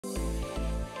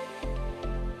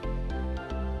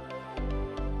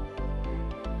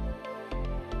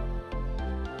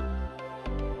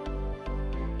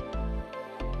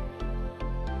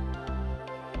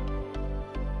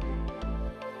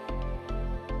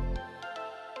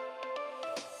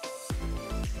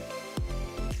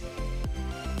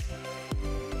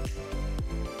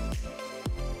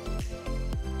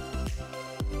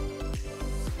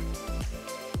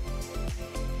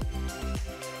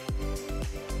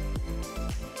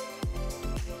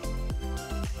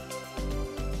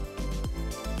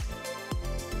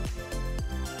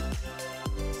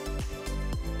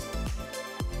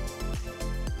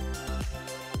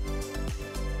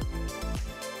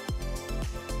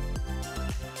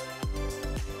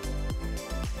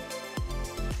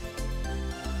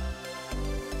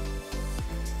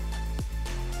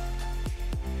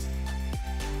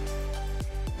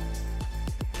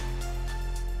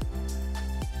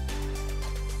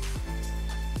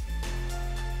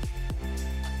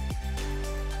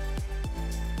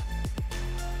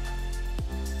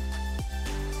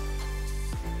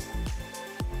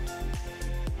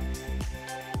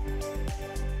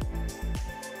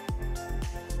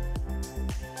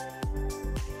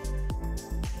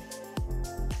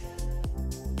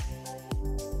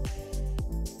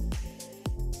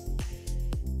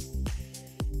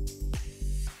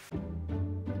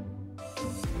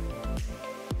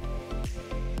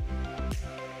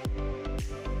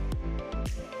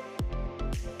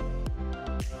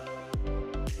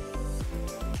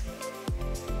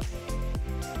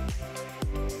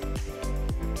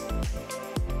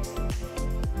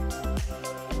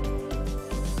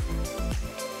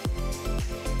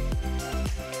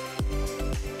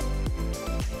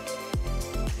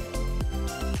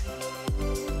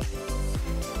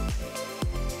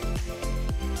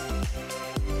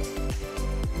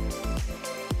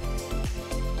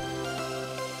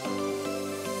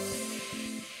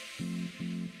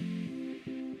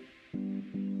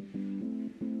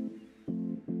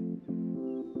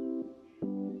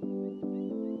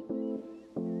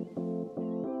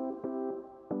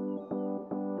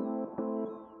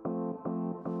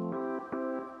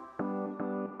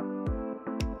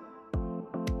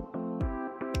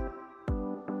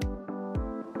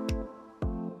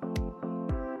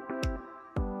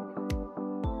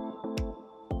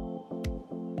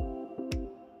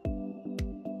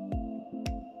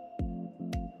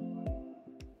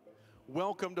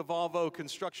Welcome to Volvo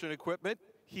Construction Equipment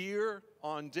here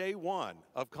on day one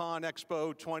of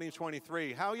CONEXPO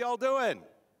 2023. How y'all doing?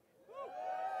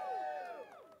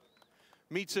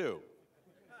 Me too.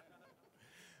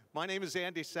 My name is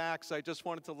Andy Sachs. I just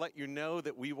wanted to let you know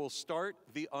that we will start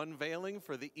the unveiling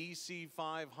for the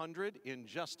EC500 in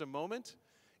just a moment.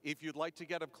 If you'd like to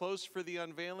get up close for the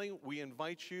unveiling, we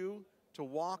invite you to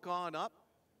walk on up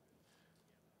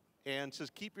and to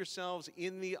keep yourselves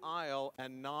in the aisle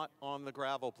and not on the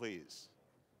gravel, please.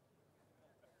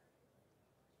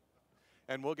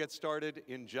 And we'll get started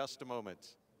in just a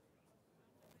moment.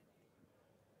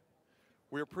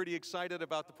 We're pretty excited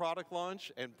about the product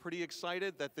launch and pretty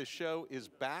excited that the show is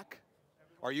back.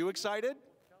 Are you excited?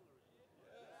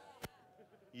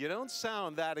 You don't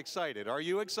sound that excited. Are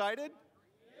you excited?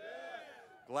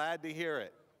 Glad to hear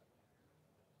it.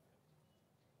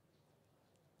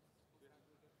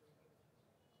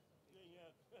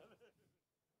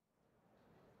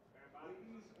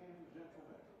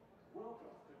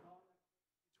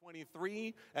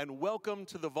 And welcome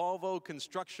to the Volvo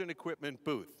Construction Equipment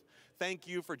booth. Thank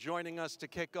you for joining us to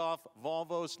kick off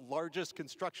Volvo's largest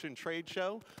construction trade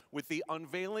show with the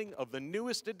unveiling of the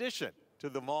newest addition to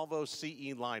the Volvo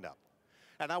CE lineup.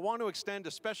 And I want to extend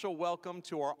a special welcome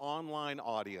to our online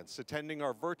audience attending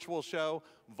our virtual show,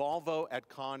 Volvo at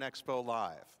CONEXPO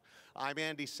Live. I'm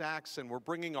Andy Sachs, and we're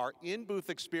bringing our in-booth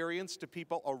experience to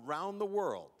people around the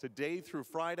world today through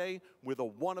Friday with a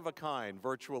one-of-a-kind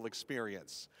virtual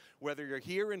experience. Whether you're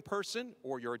here in person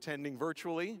or you're attending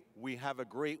virtually, we have a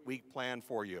great week planned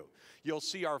for you. You'll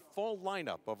see our full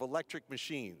lineup of electric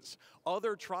machines,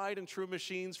 other tried and true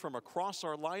machines from across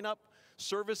our lineup,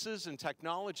 services and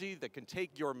technology that can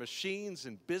take your machines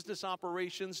and business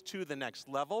operations to the next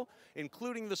level,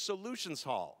 including the Solutions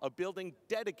Hall, a building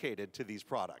dedicated to these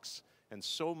products, and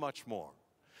so much more.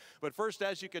 But first,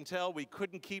 as you can tell, we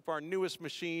couldn't keep our newest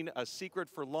machine a secret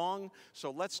for long, so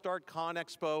let's start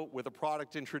CONEXPO with a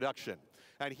product introduction.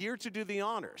 And here to do the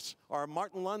honors are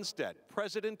Martin Lundstedt,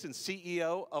 President and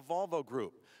CEO of Volvo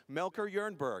Group, Melker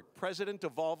Jernberg, President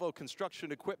of Volvo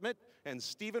Construction Equipment, and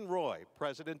Stephen Roy,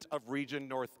 President of Region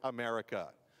North America.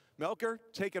 Melker,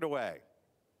 take it away.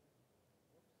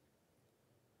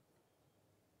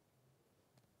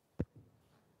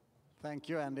 Thank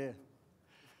you, Andy.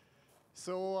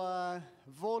 So,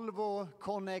 Volvo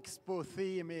CONEXPO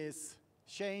theme is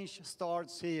change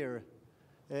starts here.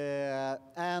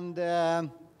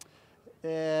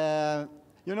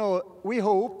 You know, we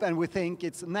hope and we think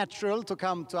it's natural to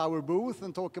come to our booth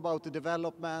and talk about the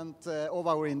development of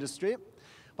our industry.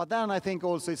 But then I think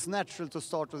also it's natural to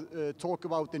start to talk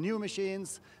about the new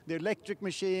machines, the electric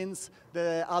machines,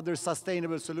 the other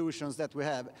sustainable solutions that we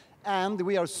have. And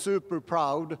we are super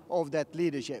proud of that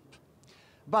leadership.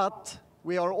 But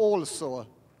we are also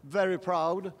very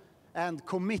proud and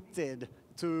committed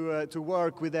to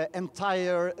work with the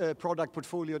entire product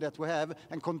portfolio that we have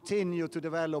and continue to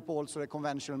develop also the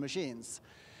conventional machines.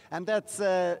 And that's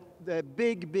the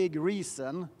big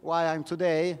reason why I'm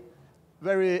today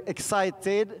very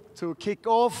excited to kick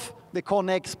off the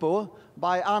CONEXPO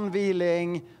by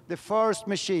unveiling the first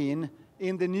machine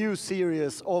in the new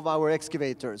series of our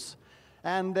excavators.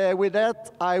 And with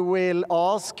that, I will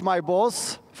ask my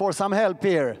boss for some help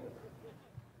here.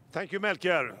 Thank you,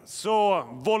 Melker. So,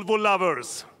 Volvo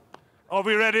lovers, are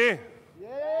we ready?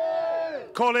 Yeah!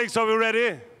 Colleagues, are we ready?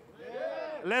 Yeah!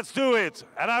 Let's do it.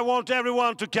 And I want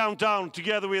everyone to count down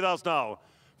together with us now.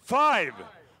 5,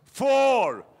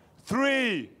 4,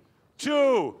 3,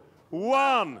 2,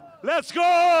 1. Let's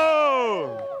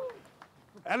go!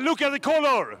 And look at the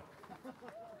color.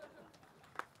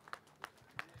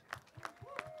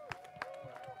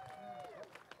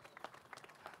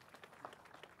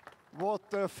 What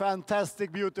a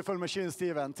fantastic, beautiful machine,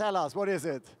 Steven. Tell us, what is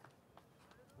it?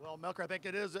 Well, Melker, I think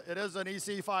it is an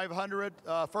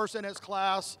EC500, first in its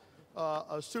class,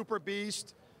 a super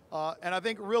beast. And I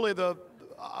think really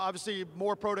obviously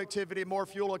more productivity, more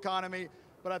fuel economy,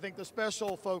 but I think the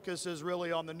special focus is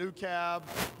really on the new cab,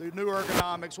 the new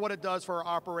ergonomics, what it does for our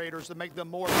operators to make them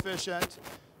more efficient.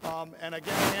 And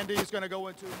again, Andy's going to go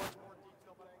into much more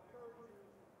detail, but I encourage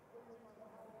you,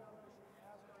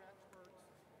 ask our experts.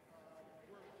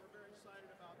 We're very excited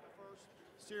about the first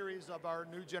series of our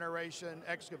new generation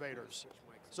excavators.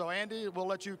 So Andy, we'll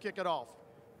let you kick it off.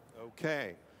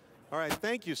 Okay. All right,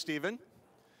 thank you, Stephen.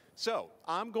 So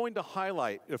I'm going to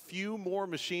highlight a few more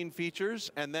machine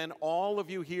features, and then all of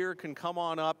you here can come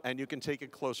on up and you can take a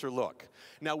closer look.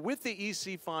 Now, with the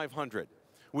EC500,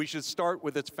 we should start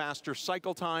with its faster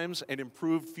cycle times and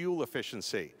improved fuel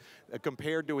efficiency.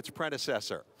 compared to its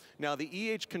predecessor. Now, the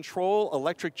EH Control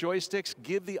electric joysticks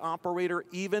give the operator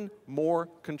even more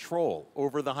control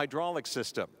over the hydraulic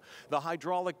system. The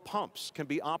hydraulic pumps can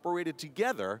be operated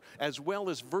together as well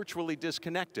as virtually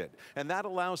disconnected, and that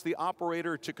allows the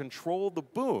operator to control the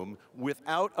boom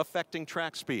without affecting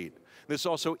track speed. This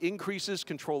also increases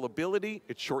controllability,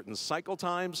 it shortens cycle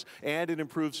times, and it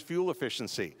improves fuel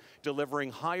efficiency,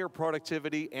 delivering higher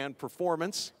productivity and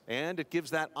performance, and it gives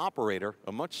that operator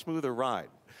a much smoother ride.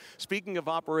 Speaking of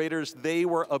operators, they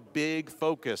were a big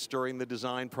focus during the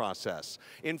design process.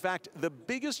 In fact, the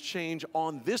biggest change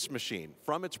on this machine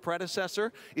from its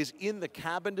predecessor is in the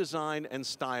cabin design and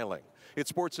styling. It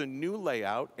sports a new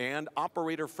layout and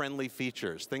operator-friendly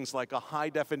features, things like a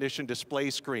high-definition display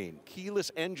screen, keyless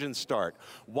engine start,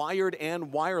 wired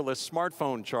and wireless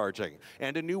smartphone charging,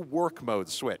 and a new work mode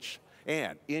switch.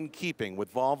 And in keeping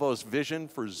with Volvo's vision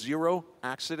for zero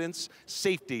accidents,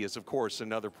 safety is, of course,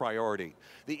 another priority.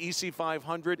 The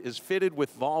EC500 is fitted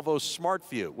with Volvo's Smart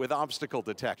View with obstacle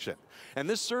detection. And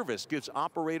this service gives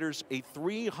operators a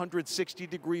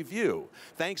 360-degree view,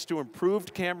 thanks to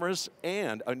improved cameras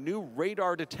and a new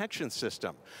radar detection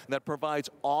system that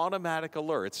provides automatic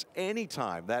alerts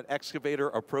anytime that excavator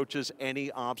approaches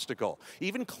any obstacle,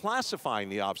 even classifying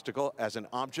the obstacle as an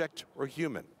object or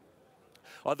human.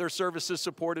 Other services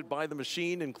supported by the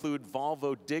machine include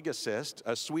Volvo Dig Assist,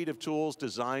 a suite of tools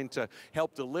designed to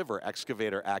help deliver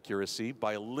excavator accuracy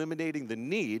by eliminating the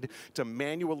need to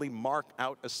manually mark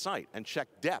out a site and check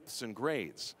depths and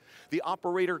grades. The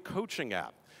Operator Coaching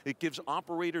app, it gives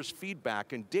operators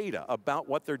feedback and data about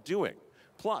what they're doing.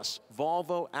 Plus,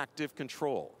 Volvo Active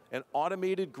Control, an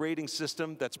automated grading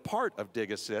system that's part of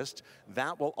Dig Assist,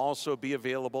 that will also be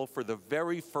available for the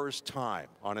very first time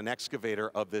on an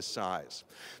excavator of this size.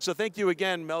 So thank you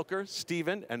again, Melker,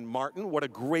 Stephen, and Martin. What a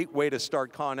great way to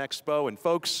start CONEXPO, and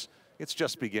folks, it's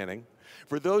just beginning.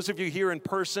 For those of you here in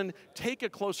person, take a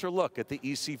closer look at the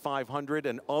EC500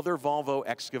 and other Volvo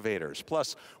excavators,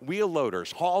 plus wheel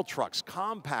loaders, haul trucks,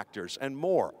 compactors, and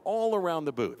more, all around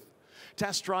the booth.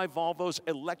 Test drive Volvo's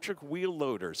electric wheel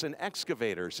loaders and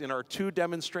excavators in our 2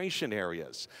 demonstration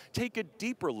areas. Take a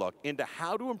deeper look into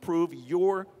how to improve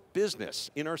your business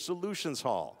in our solutions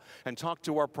hall and talk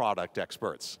to our product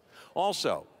experts.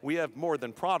 Also, we have more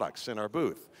than products in our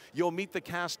booth. You'll meet the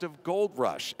cast of Gold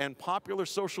Rush and popular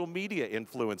social media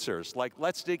influencers like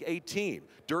Let's Dig 18,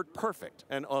 Dirt Perfect,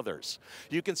 and others.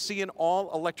 You can see an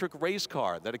all-electric race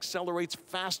car that accelerates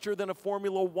faster than a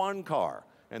Formula One car,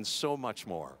 and so much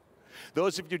more.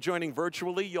 Those of you joining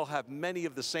virtually, you'll have many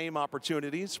of the same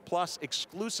opportunities, plus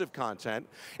exclusive content.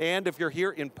 And if you're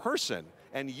here in person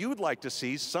and you'd like to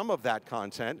see some of that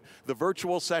content, the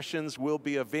virtual sessions will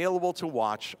be available to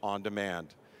watch on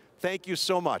demand. Thank you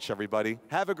so much, everybody.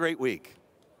 Have a great week.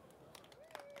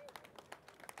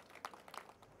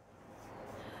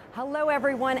 Hello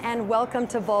everyone and welcome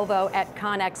to Volvo at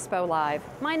CONEXPO Live.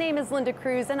 My name is Linda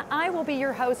Cruz and I will be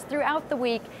your host throughout the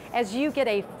week as you get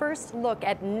a first look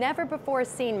at never before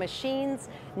seen machines,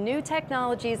 new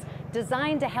technologies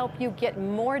designed to help you get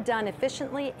more done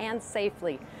efficiently and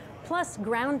safely. Plus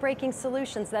groundbreaking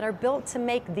solutions that are built to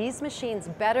make these machines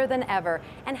better than ever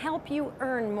and help you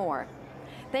earn more.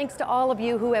 Thanks to all of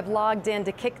you who have logged in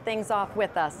to kick things off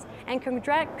with us. And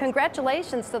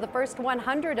congratulations to the first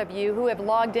 100 of you who have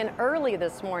logged in early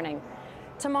this morning.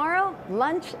 Tomorrow,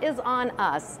 lunch is on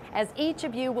us, as each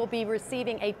of you will be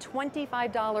receiving a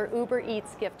 $25 Uber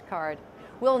Eats gift card.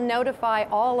 We'll notify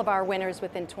all of our winners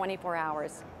within 24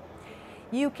 hours.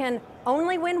 You can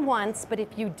only win once, but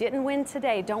if you didn't win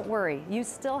today, don't worry. You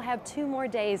still have 2 more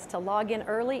days to log in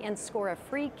early and score a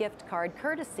free gift card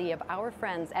courtesy of our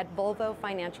friends at Volvo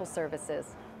Financial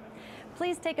Services.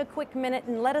 Please take a quick minute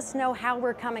and let us know how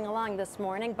we're coming along this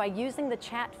morning by using the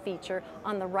chat feature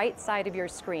on the right side of your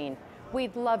screen.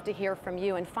 We'd love to hear from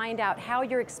you and find out how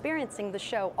you're experiencing the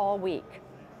show all week.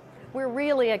 We're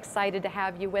really excited to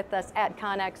have you with us at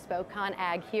CONEXPO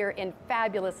ConAg here in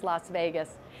fabulous Las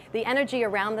Vegas. The energy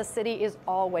around the city is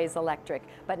always electric,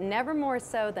 but never more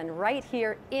so than right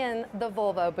here in the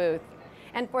Volvo booth.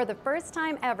 And for the first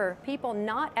time ever, people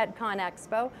not at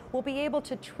CONEXPO will be able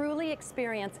to truly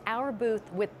experience our booth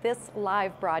with this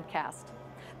live broadcast.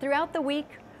 Throughout the week,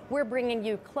 we're bringing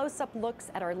you close-up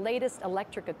looks at our latest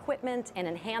electric equipment and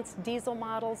enhanced diesel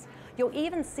models. You'll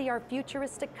even see our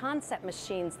futuristic concept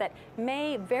machines that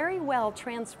may very well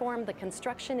transform the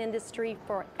construction industry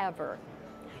forever.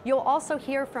 You'll also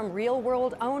hear from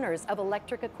real-world owners of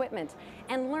electric equipment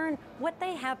and learn what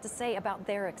they have to say about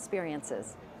their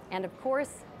experiences. And of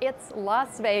course, it's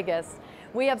Las Vegas.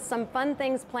 We have some fun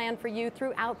things planned for you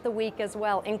throughout the week as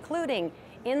well, including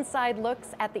inside looks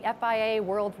at the FIA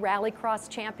World Rallycross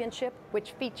Championship,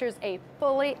 which features a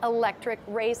fully electric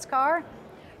race car.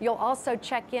 We'll also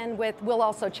check in with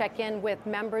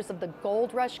members of the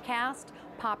Gold Rush cast,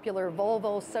 popular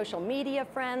Volvo social media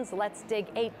friends, Let's Dig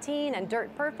 18 and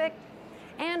Dirt Perfect,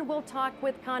 and we'll talk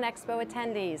with CONEXPO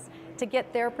attendees to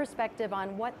get their perspective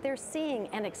on what they're seeing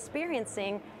and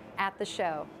experiencing at the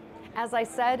show. As I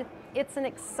said, it's an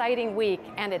exciting week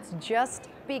and it's just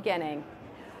beginning.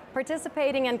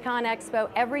 Participating in CONEXPO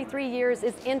every 3 years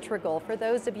is integral for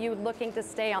those of you looking to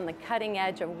stay on the cutting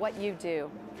edge of what you do.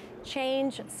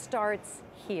 Change starts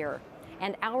here,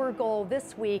 and our goal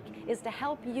this week is to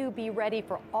help you be ready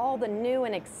for all the new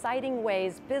and exciting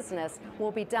ways business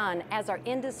will be done as our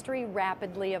industry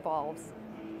rapidly evolves.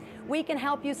 We can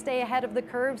help you stay ahead of the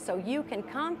curve so you can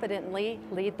confidently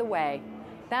lead the way.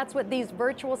 That's what these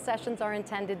virtual sessions are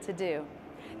intended to do.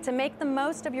 To make the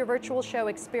most of your virtual show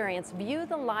experience, view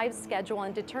the live schedule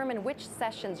and determine which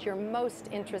sessions you're most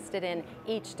interested in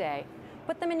each day.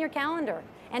 Put them in your calendar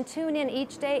and tune in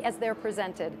each day as they're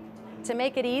presented. To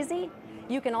make it easy,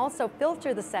 you can also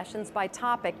filter the sessions by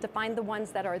topic to find the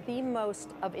ones that are the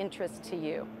most of interest to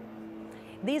you.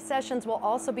 These sessions will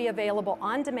also be available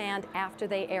on demand after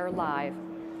they air live.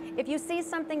 If you see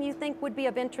something you think would be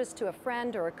of interest to a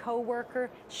friend or a coworker,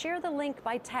 share the link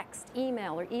by text,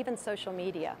 email, or even social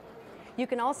media. You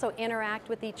can also interact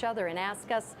with each other and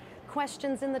ask us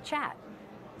questions in the chat.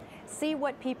 See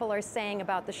what people are saying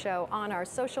about the show on our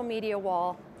social media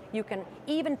wall. You can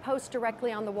even post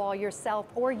directly on the wall yourself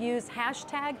or use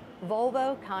hashtag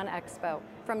VolvoConExpo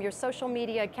from your social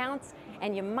media accounts,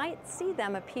 and you might see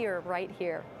them appear right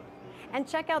here. And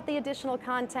check out the additional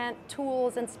content,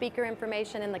 tools, and speaker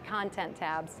information in the content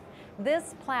tabs.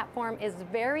 This platform is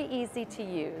very easy to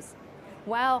use.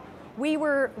 While we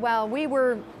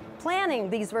were planning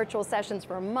these virtual sessions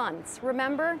for months,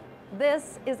 remember,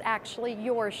 this is actually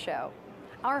your show.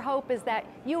 Our hope is that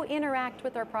you interact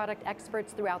with our product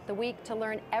experts throughout the week to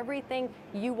learn everything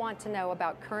you want to know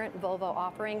about current Volvo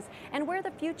offerings and where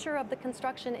the future of the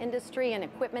construction industry and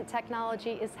equipment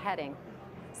technology is heading.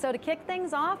 So to kick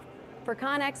things off, for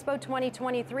CONEXPO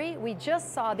 2023, we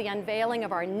just saw the unveiling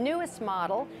of our newest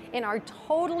model in our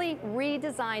totally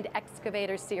redesigned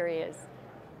Excavator series.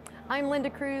 I'm Linda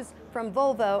Cruz from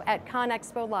Volvo at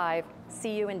CONEXPO Live.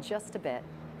 See you in just a bit.